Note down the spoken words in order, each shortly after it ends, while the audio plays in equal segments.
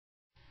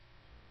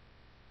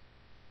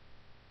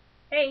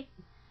Hey,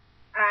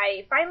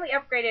 I finally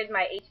upgraded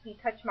my HP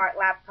TouchMart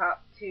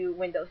laptop to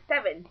Windows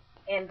 7,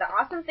 and the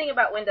awesome thing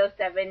about Windows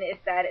 7 is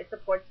that it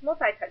supports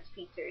multi-touch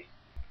features.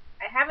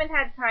 I haven't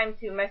had time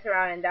to mess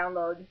around and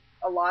download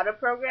a lot of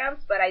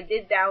programs, but I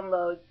did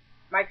download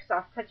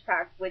Microsoft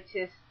TouchPack, which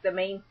is the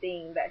main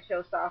thing that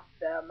shows off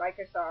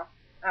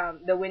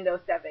the Windows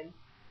 7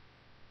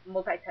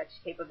 multi-touch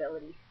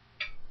capabilities.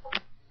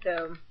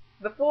 So,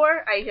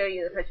 before I show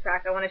you the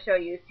TouchPack, I want to show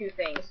you two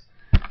things,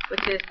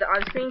 which is the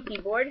on-screen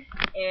keyboard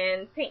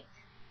and Paint.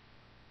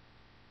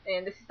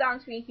 And this is the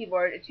on-screen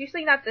keyboard. It's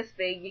usually not this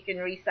big. You can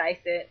resize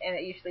it, and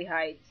it usually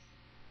hides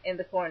in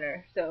the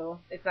corner, so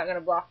it's not going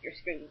to block your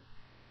screen.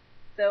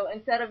 So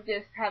instead of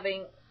just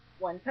having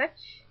one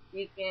touch,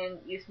 you can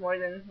use more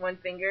than one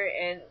finger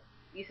and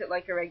use it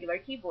like a regular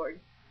keyboard.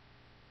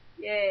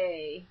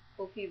 Yay!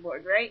 Cool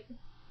keyboard, right?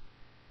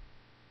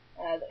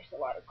 There's a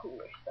lot of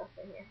cooler stuff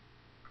in here.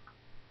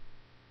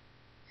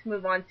 Let's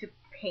move on to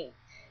Paint.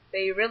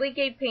 They really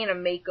gave Paint a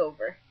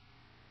makeover.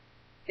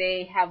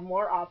 They have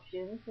more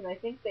options, and I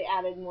think they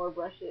added more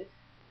brushes.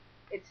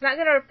 It's not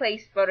going to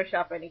replace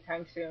Photoshop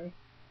anytime soon,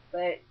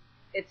 but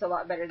it's a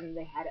lot better than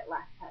they had it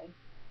last time.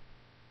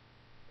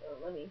 So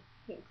let me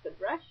paint the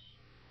brush.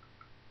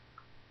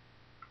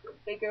 The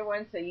bigger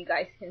one so you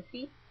guys can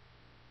see.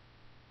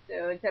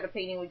 So instead of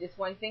painting with just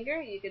one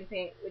finger, you can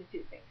paint with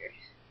two fingers.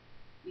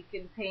 You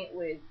can paint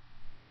with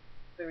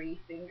 3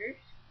 fingers.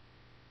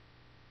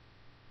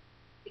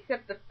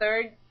 Except the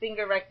third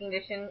finger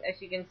recognition,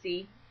 as you can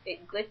see,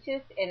 it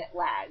glitches and it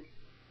lags.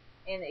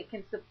 And it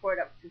can support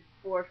up to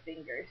 4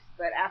 fingers.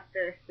 But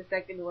after the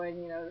second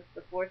one,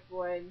 the fourth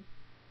one,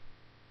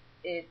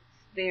 it's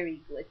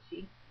very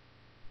glitchy.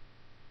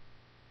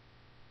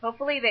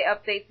 Hopefully they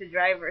update the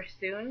driver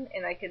soon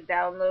and I can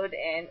download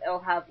and it'll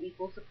have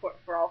equal support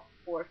for all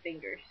 4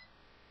 fingers.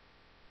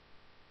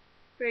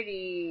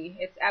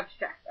 It's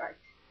abstract art.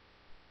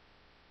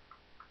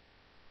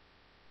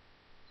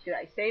 Should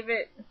I save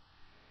it?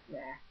 Nah.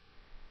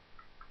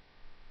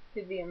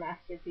 Could be a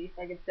masterpiece.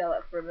 I could sell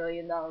it for $1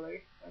 million on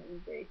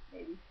eBay,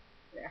 maybe.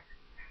 Yeah.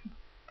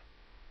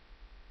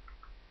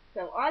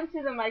 So on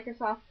to the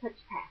Microsoft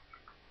TouchPack.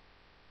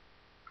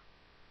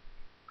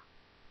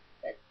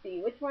 Let's see,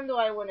 which one do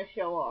I want to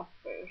show off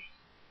first?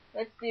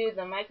 Let's do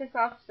the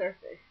Microsoft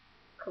Surface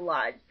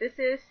Collage. This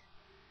is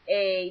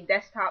a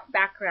desktop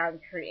background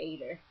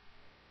creator.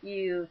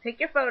 You take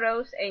your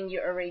photos and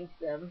you arrange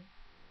them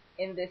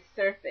in this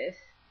surface,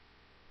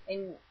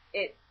 and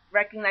it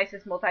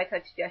recognizes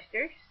multi-touch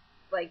gestures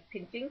like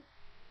pinching,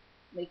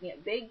 making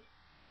it big.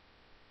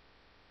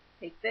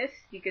 Take this,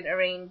 you could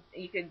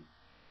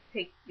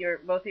take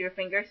both of your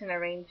fingers and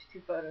arrange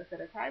 2 photos at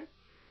a time.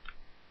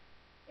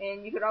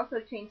 And you could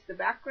also change the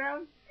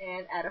background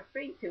and add a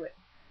frame to it,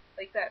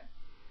 like that.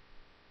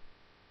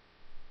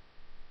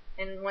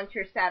 And once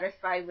you're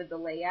satisfied with the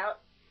layout,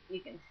 you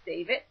can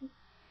save it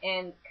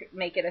and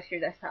make it as your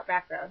desktop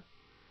background.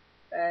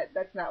 But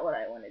that's not what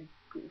I want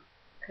to do,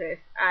 because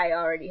I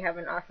already have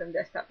an awesome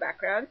desktop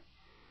background.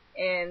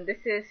 And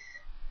this is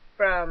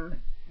from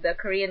the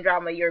Korean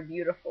drama You're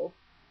Beautiful.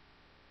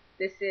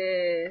 This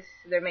is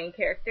their main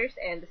characters,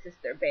 and this is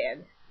their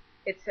band.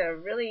 It's a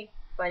really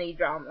funny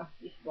drama.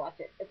 You should watch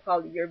it. It's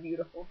called You're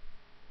Beautiful.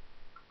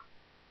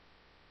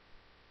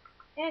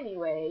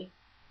 Anyway,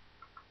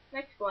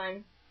 next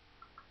one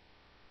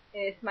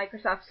is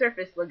Microsoft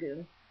Surface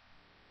Lagoon.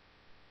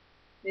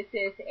 This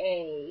is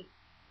a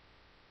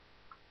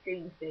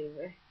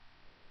screensaver.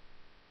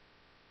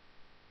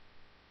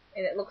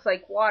 And it looks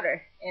like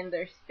water, and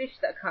there's fish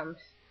that comes.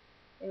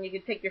 And you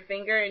can take your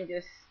finger and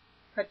just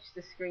touch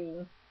the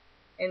screen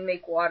and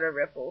make water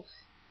ripples.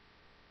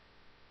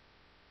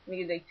 You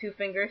can take 2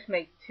 fingers,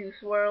 make 2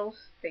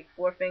 swirls, take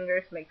 4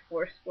 fingers, make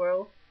 4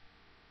 swirls.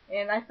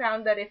 And I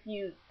found that if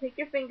you take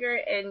your finger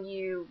and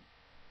you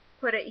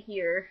put it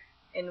here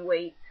and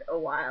wait a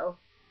while,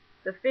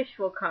 the fish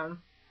will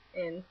come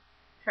and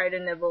try to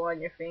nibble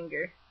on your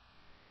finger,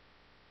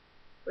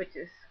 which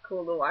is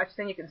cool to watch.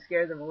 Then you can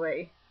scare them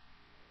away.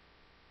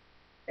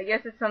 I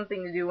guess it's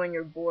something to do when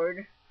you're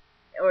bored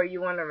or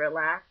you want to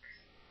relax.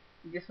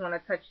 You just want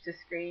to touch the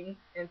screen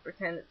and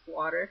pretend it's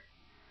water.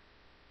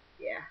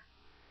 Yeah.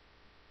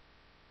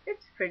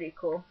 It's pretty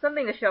cool.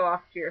 Something to show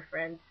off to your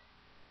friends.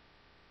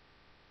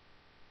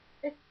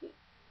 Let's see.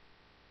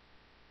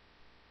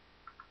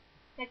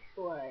 Next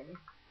one.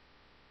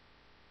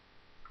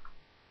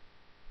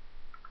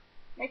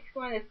 Next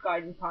one is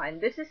Garden Pond.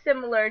 This is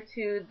similar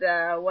to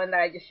the one that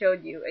I just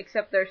showed you,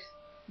 except there's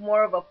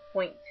more of a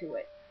point to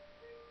it.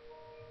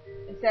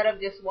 Instead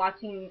of just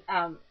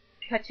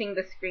touching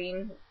the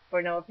screen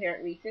for no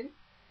apparent reason,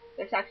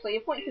 there's actually a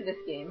point to this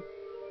game.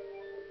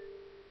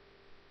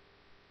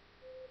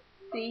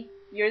 See,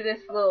 you're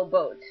this little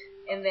boat,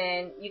 and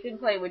then you can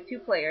play with 2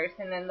 players,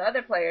 and then the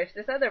other player is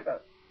this other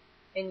boat.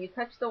 And you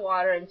touch the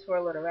water and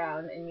swirl it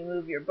around, and you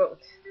move your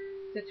boat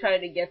to try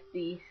to get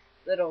these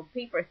little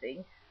paper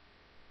things.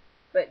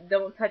 But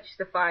don't touch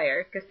the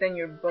fire, because then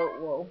your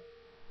boat will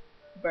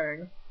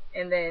burn,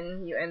 and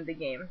then you end the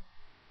game.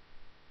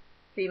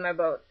 See, my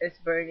boat is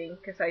burning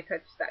because I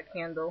touched that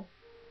candle.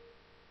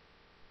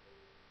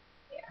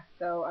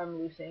 so I'm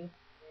losing.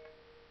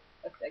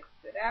 Let's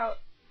exit out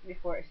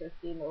before it says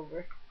game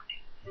over.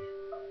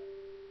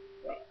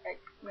 Wait,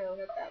 no,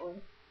 not that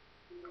one.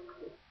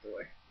 This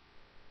door.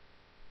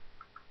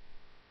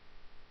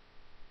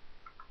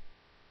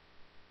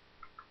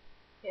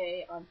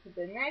 Okay, on to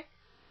the next.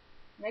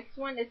 Next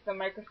one is the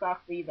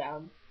Microsoft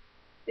Rebound.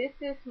 This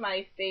is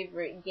my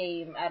favorite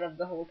game out of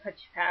the whole touch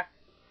pack.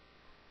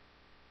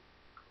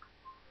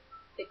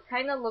 It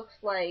kind of looks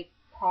like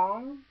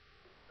Pong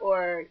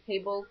or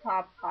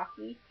tabletop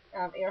hockey,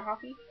 air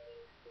hockey.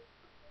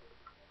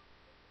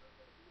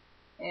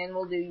 And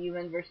we'll do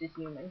human versus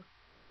human.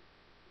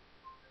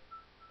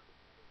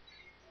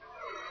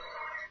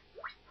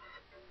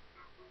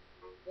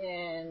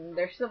 And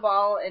there's the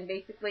ball, and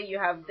basically you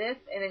have this,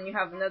 and then you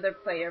have another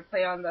player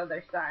play on the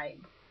other side.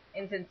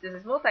 And since this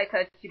is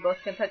multi-touch, you both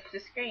can touch the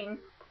screen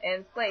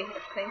and play at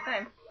the same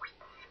time.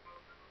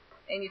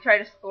 And you try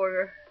to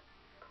score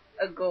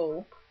a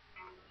goal,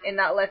 and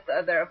not let the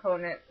other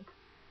opponent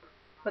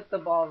put the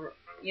ball,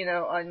 you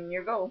know, on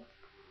your goal.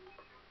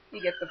 You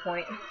get the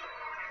point.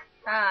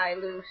 Ah, I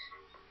lose.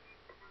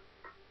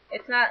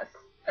 It's not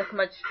as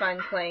much fun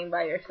playing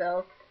by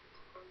yourself,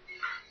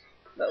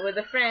 but with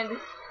a friend,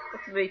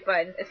 it's really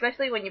fun,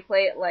 especially when you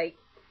play it like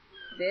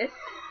this.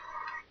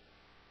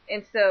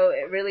 And so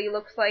it really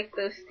looks like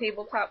those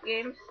tabletop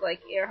games,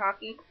 like air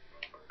hockey.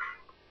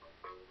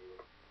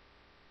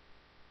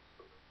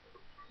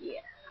 Yeah.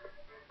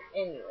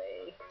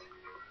 Anyway,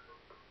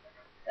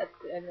 that's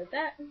the end of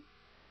that.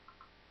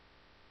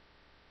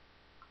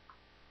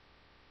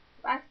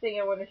 Last thing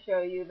I want to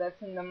show you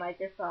that's in the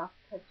Microsoft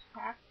Touch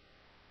Pack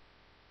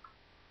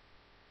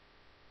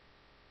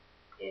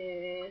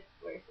is,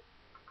 where is it?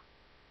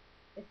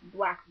 It's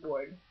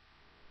Blackboard.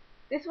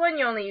 This one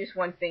you only use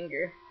one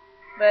finger,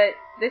 but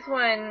this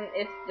one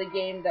is the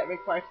game that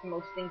requires the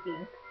most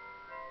thinking.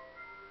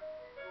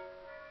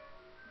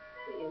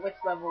 Let's see, which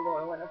level do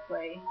I want to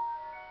play?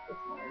 This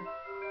one.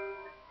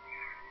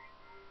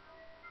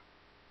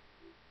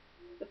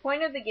 The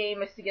point of the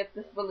game is to get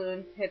this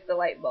balloon to hit the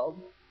light bulb,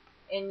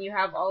 and you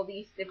have all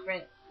these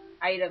different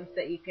items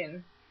that you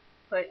can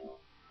put,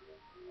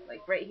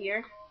 like right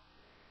here.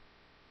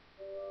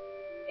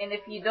 And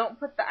if you don't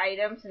put the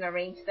items and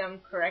arrange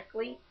them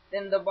correctly,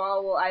 then the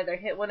ball will either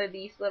hit one of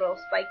these little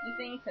spiky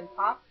things and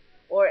pop,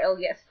 or it'll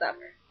get stuck,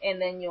 and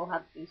then you'll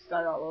have to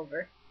start all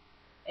over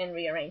and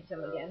rearrange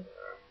them again.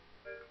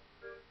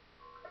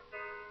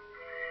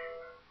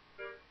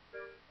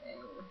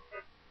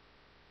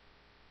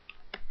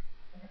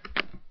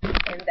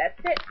 And that's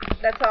it.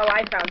 That's all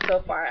I found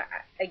so far.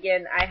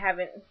 Again, I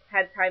haven't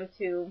had time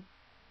to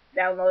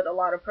download a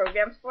lot of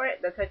programs for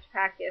it. The Touch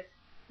Pack is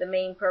the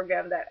main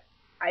program that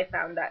I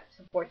found that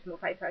supports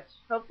multi-touch.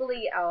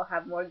 Hopefully I'll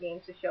have more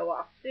games to show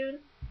off soon,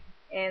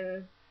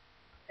 and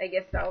I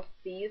guess I'll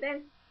see you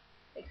then.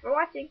 Thanks for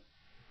watching.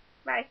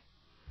 Bye.